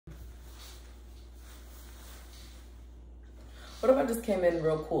What if I just came in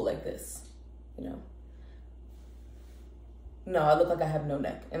real cool like this? You know? No, I look like I have no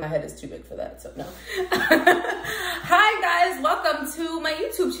neck and my head is too big for that, so no. Hi guys, welcome to my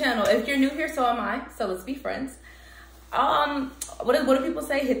YouTube channel. If you're new here, so am I, so let's be friends. What do people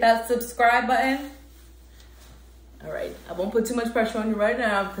say? Hit that subscribe button. All right, I won't put too much pressure on you right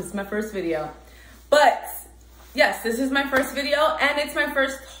now because it's my first video. But yes, this is my first video and it's my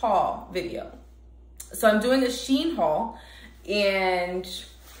first haul video. So I'm doing a SHEIN haul and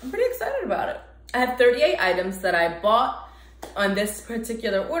I'm pretty excited about it. I have 38 items that I bought on this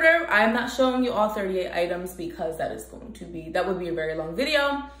particular order. I'm not showing you all 38 items because that would be a very long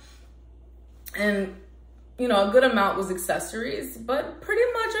video. And you know, a good amount was accessories, but pretty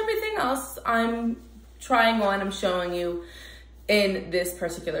much everything else I'm trying on, I'm showing you in this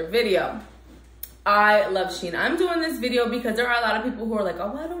particular video. I love SHEIN. I'm doing this video because there are a lot of people who are like,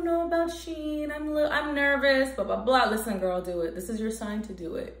 oh, I don't know about SHEIN. I'm nervous, blah, blah, blah. Listen, girl, do it. This is your sign to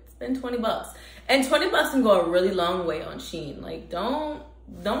do it. Spend 20 bucks. And 20 bucks can go a really long way on SHEIN. Like, don't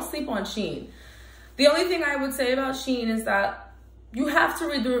sleep on SHEIN. The only thing I would say about SHEIN is that you have to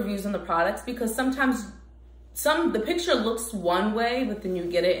read the reviews on the products because sometimes the picture looks one way, but then you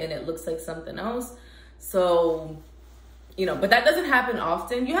get it and it looks like something else. So, you know, but that doesn't happen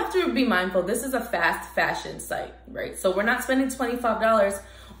often. You have to be mindful. This is a fast fashion site, right? So we're not spending $25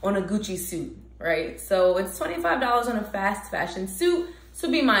 on a Gucci suit, right? So it's $25 on a fast fashion suit. So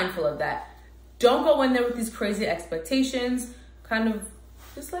be mindful of that. Don't go in there with these crazy expectations. Kind of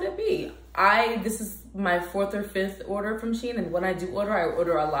just let it be. This is my 4th or 5th order from SHEIN, and when I do order, I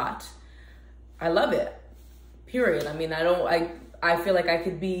order a lot. I love it. Period. I mean, I feel like I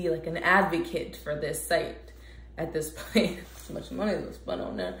could be like an advocate for this site at this point. So much money was spent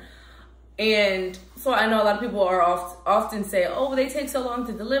on there. And so I know a lot of people are often say, oh, they take so long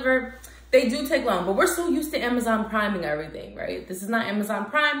to deliver. They do take long, but we're so used to Amazon Priming everything, right? This is not Amazon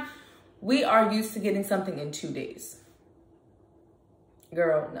Prime. We are used to getting something in 2 days.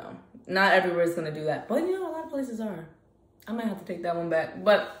 Girl, no. Not everywhere is going to do that. But, you know, a lot of places are. I might have to take that one back.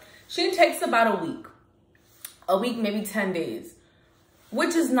 But SHEIN takes about a week. A week, maybe 10 days.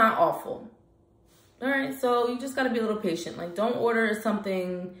 Which is not awful. All right? So you just got to be a little patient. Like, don't order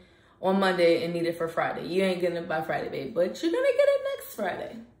something on Monday and need it for Friday. You ain't getting it by Friday, babe. But you're going to get it next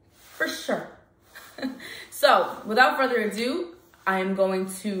Friday. For sure. So, without further ado, I'm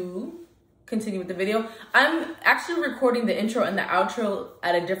going to continue with the video. I'm actually recording the intro and the outro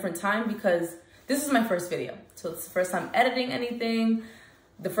at a different time because this is my first video. So it's the first time editing anything,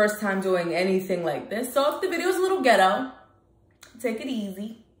 the first time doing anything like this. So if the video is a little ghetto, take it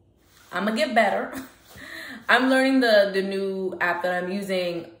easy. I'm gonna get better. I'm learning the new app that I'm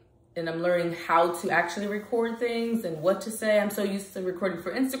using, and I'm learning how to actually record things and what to say. I'm so used to recording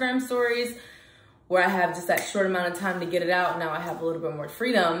for Instagram stories where I have just that short amount of time to get it out. Now I have a little bit more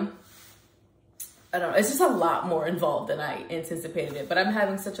freedom. I don't know, it's just a lot more involved than I anticipated it, but I'm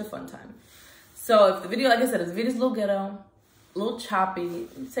having such a fun time. So if the video, like I said, if the video's a little ghetto, a little choppy,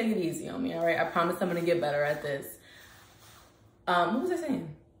 take it easy on me, all right? I promise I'm gonna get better at this. What was I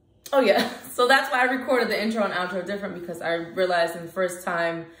saying? Oh yeah, so that's why I recorded the intro and outro different because I realized in the first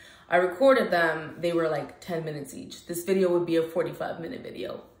time I recorded them, they were like 10 minutes each. This video would be a 45-minute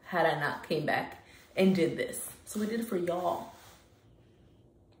video had I not came back and did this. So I did it for y'all.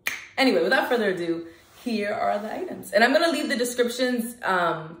 Anyway, without further ado, here are the items. And I'm gonna leave the descriptions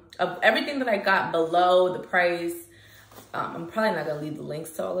of everything that I got below, the price. I'm probably not gonna leave the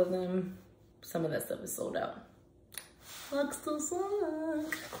links to all of them. Some of that stuff is sold out. Looks so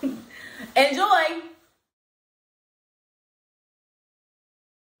sad. Enjoy!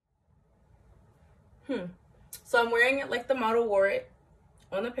 So I'm wearing it like the model wore it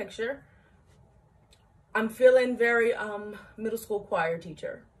on the picture. I'm feeling very middle school choir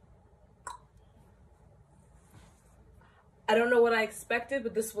teacher. I don't know what I expected,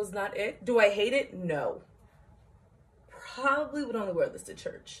 but this was not it. Do I hate it? No. Probably would only wear this to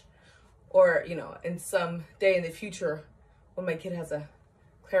church. Or, you know, in some day in the future, when my kid has a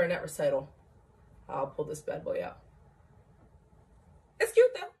clarinet recital, I'll pull this bad boy out. It's cute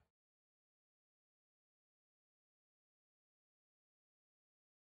though.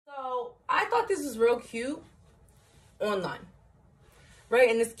 So I thought this was real cute online, right?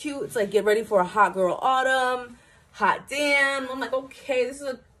 And it's cute. It's like, get ready for a hot girl autumn, hot damn. I'm like, okay, this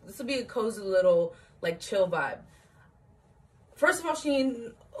will be a cozy little like chill vibe. First of all,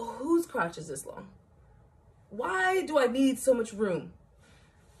 SHEIN, whose crotch is this long? Why do I need so much room?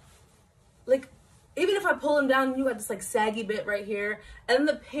 Like, even if I pull them down, you got this like saggy bit right here. And then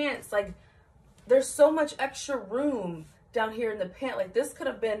the pants, like, there's so much extra room down here in the pant. Like, this could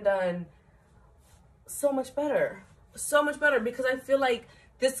have been done so much better. so much better because I feel like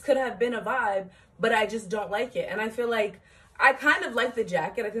this could have been a vibe, but I just don't like it. And I feel like I kind of like the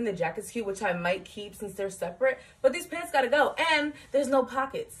jacket. I think the jacket's cute, which I might keep since they're separate. But these pants gotta go. And there's no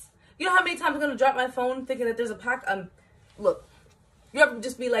pockets. You know how many times I'm gonna drop my phone thinking that there's a pocket? Look, you ever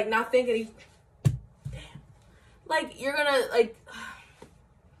just be like not thinking, damn. Like you're gonna like,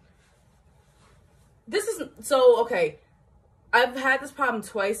 this isn't, so okay. I've had this problem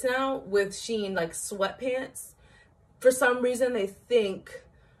twice now with SHEIN like sweatpants. For some reason, they think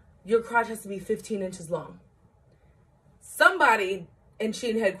your crotch has to be 15 inches long. Somebody in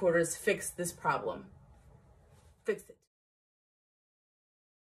SHEIN headquarters fixed this problem. Fixed it.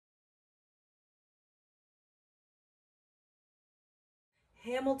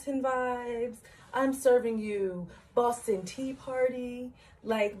 Hamilton vibes. I'm serving you Boston Tea Party.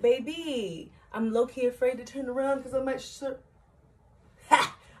 Like, baby, I'm low-key afraid to turn around because I might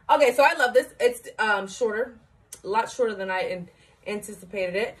Okay, so I love this. It's shorter. A lot shorter than I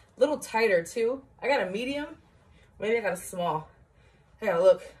anticipated it. A little tighter, too. I got a medium. Maybe I got a small. I gotta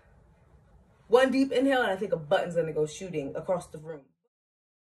look. One deep inhale, and I think a button's gonna go shooting across the room.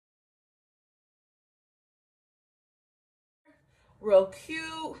 Real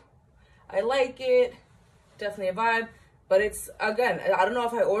cute. I like it. Definitely a vibe. But it's, again, I don't know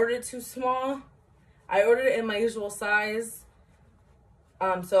if I ordered it too small. I ordered it in my usual size.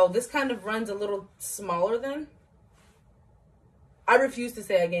 So this kind of runs a little smaller than. I refuse to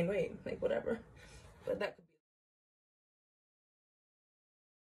say I gained weight, like whatever. But that could be.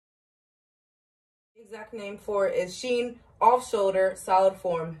 The exact name for it is SHEIN Off Shoulder Solid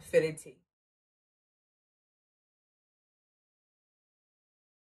Form Fitted Tee.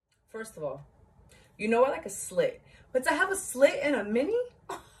 First of all, you know I like a slit. But to have a slit in a mini?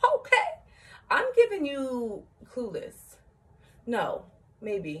 Okay. I'm giving you Clueless. No,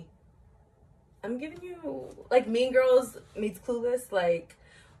 maybe. I'm giving you, like, Mean Girls meets Clueless. Like,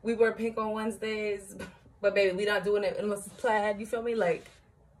 we wear pink on Wednesdays, but baby, we not doing it unless it's plaid. You feel me? Like,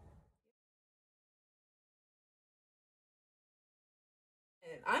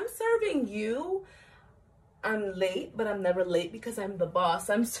 and I'm serving you. I'm late, but I'm never late because I'm the boss.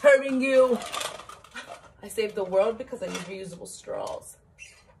 I'm serving you. I saved the world because I use reusable straws.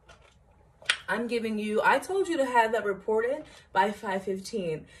 I'm giving you, I told you to have that reported by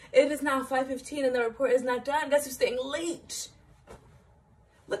 5:15. It is now 5:15 and the report is not done. Guess who's staying late?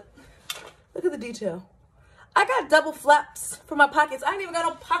 Look at the detail. I got double flaps for my pockets. I ain't even got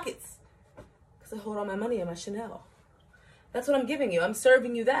no pockets because I hold all my money in my Chanel. That's what I'm giving you. I'm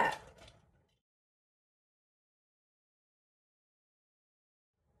serving you that.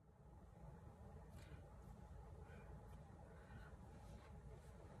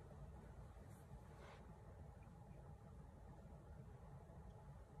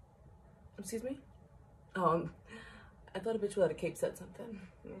 Excuse me? I thought a bitch without a cape said something.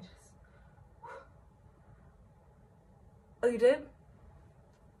 Let me just... Oh, you did?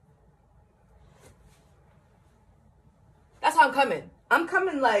 That's how I'm coming. I'm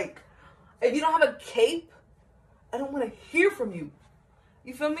coming like, if you don't have a cape, I don't want to hear from you.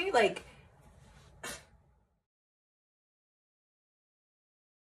 You feel me? Like,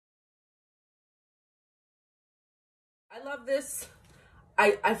 I love this.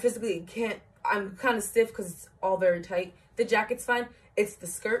 I physically can't, I'm kind of stiff because it's all very tight. The jacket's fine. It's the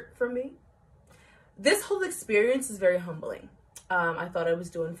skirt for me. This whole experience is very humbling. I thought I was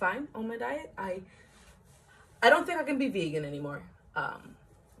doing fine on my diet. I don't think I can be vegan anymore.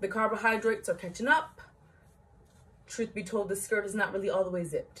 The carbohydrates are catching up. Truth be told, this skirt is not really all the way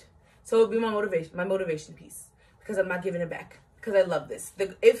zipped. So it'll be my motivation piece because I'm not giving it back because I love this.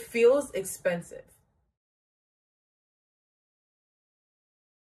 It feels expensive.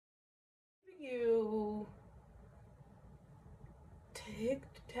 You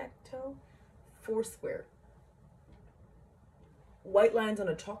tic-tac-toe, Foursquare, white lines on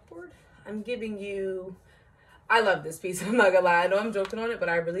a chalkboard. I'm giving you, I love this piece. I'm not gonna lie. I know I'm joking on it, but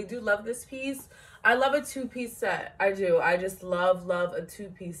I really do love this piece. I love a two-piece set. I do. I just love a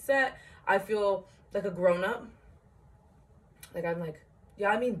two-piece set. I feel like a grown-up. Like I'm like, yeah,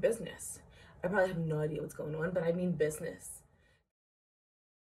 I mean business. I probably have no idea what's going on, but I mean business.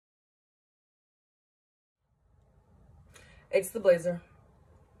 It's the blazer.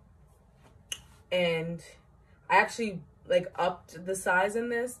 And I actually like upped the size in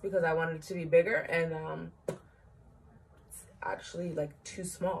this because I wanted it to be bigger, and it's actually like too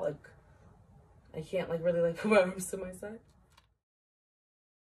small. Like I can't like really like my arms to my side.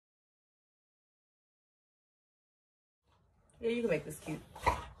 Yeah, you can make this cute.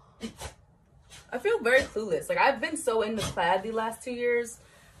 I feel very clueless. Like I've been so into plaid the last 2 years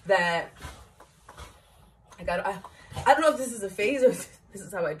that I don't know if this is a phase or this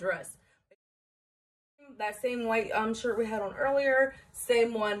is how I dress. That same white shirt we had on earlier,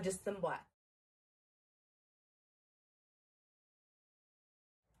 same one, just in black.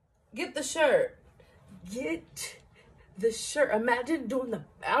 Get the shirt. Get the shirt. Imagine doing the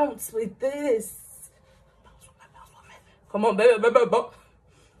bounce with this. Come on, baby, baby,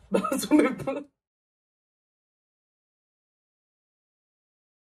 bounce with me.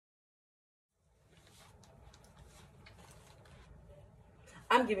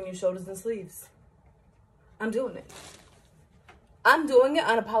 I'm giving you shoulders and sleeves. I'm doing it. I'm doing it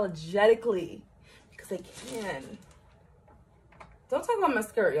unapologetically because I can. Don't talk about my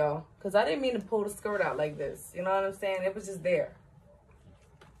skirt, y'all, because I didn't mean to pull the skirt out like this. You know what I'm saying? It was just there.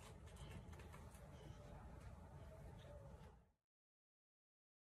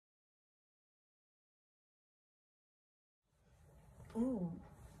 Ooh.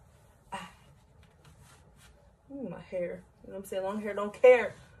 Ah. Ooh, my hair. You know what I'm saying? Long hair don't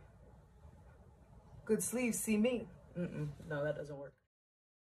care. Good sleeves see me. No, that doesn't work.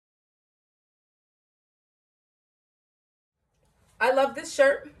 I love this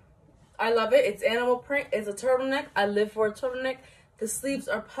shirt. I love it. It's animal print. It's a turtleneck. I live for a turtleneck. The sleeves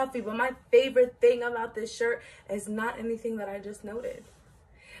are puffy, but my favorite thing about this shirt is not anything that I just noted.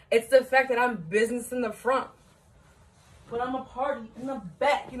 It's the fact that I'm business in the front, but I'm a party in the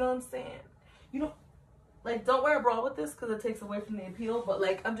back. You know what I'm saying? You know, like, don't wear a bra with this because it takes away from the appeal, but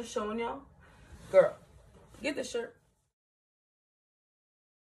like, I'm just showing y'all. Girl, get this shirt.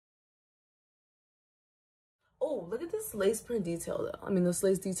 Oh, look at this lace print detail though. I mean, this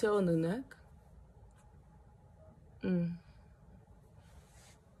lace detail in the neck.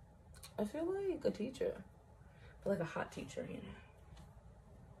 I feel like a teacher. I feel like a hot teacher, you know.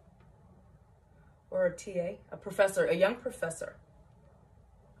 Or a TA, a professor, a young professor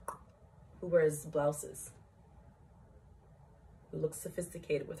who wears blouses, who looks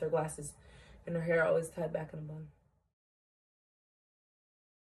sophisticated with her glasses and her hair always tied back in a bun.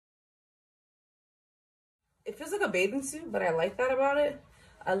 It feels like a bathing suit, but I like that about it.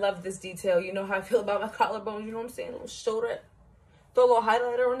 I love this detail. You know how I feel about my collarbones, you know what I'm saying? A little shoulder. Throw a little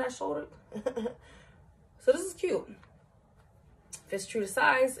highlighter on that shoulder. So this is cute. Fits true to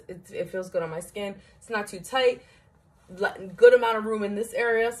size. It feels good on my skin. It's not too tight. Good amount of room in this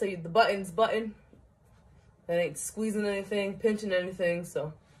area, so the button's button. That ain't squeezing anything, pinching anything,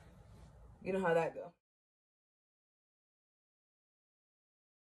 so you know how that go.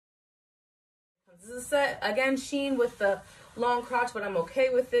 This is a set, again, SHEIN with the long crotch, but I'm okay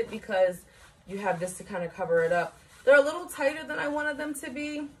with it because you have this to kind of cover it up. They're a little tighter than I wanted them to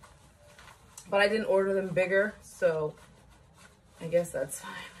be, but I didn't order them bigger, so I guess that's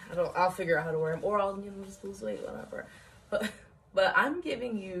fine. I'll figure out how to wear them, or I'll, you know, just lose weight, whatever. But I'm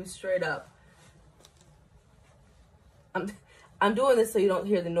giving you straight up. I'm doing this so you don't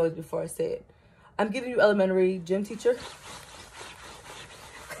hear the noise before I say it. I'm giving you elementary gym teacher.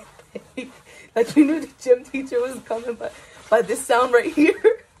 Like, you knew the gym teacher was coming by this sound right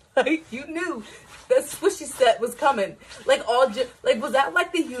here. Like, you knew that swishy set was coming. Like, all gym, like, was that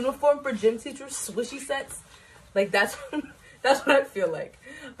like the uniform for gym teachers, swishy sets? Like, that's what I feel like.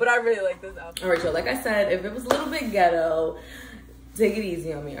 But I really like this outfit. All right, y'all, like I said, if it was a little bit ghetto, take it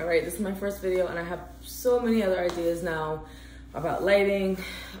easy on me, all right? This is my first video, and I have so many other ideas now about lighting,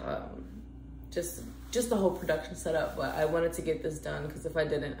 just the whole production setup, but I wanted to get this done because if I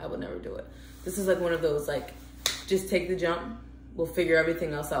didn't, I would never do it. This is like one of those, like, just take the jump. We'll figure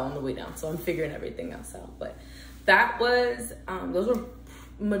everything else out on the way down. So I'm figuring everything else out. But that was, those were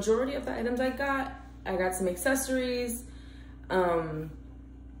majority of the items I got. I got some accessories. And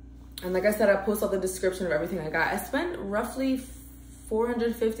like I said, I post all the description of everything I got. I spent roughly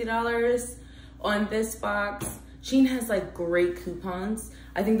 $450 on this box. SHEIN has like great coupons.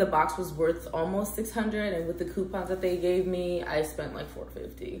 I think the box was worth almost $600, and with the coupons that they gave me, I spent like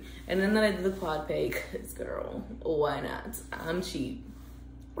 $450. And then I did the quad pay, cause girl, why not? I'm cheap.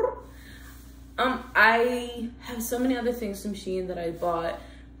 I have so many other things from SHEIN that I bought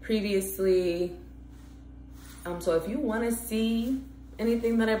previously. So if you want to see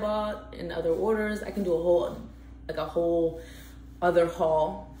anything that I bought in other orders, I can do a whole other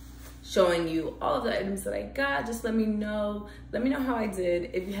haul showing you all of the items that I got. Just let me know how I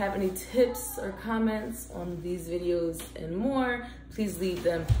did. If you have any tips or comments on these videos and more, please leave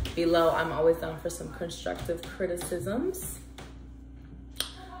them below. I'm always down for some constructive criticisms.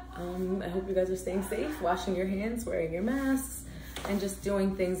 I hope you guys are staying safe, washing your hands, wearing your masks, and just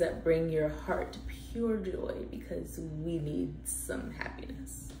doing things that bring your heart pure joy, because we need some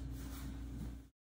happiness.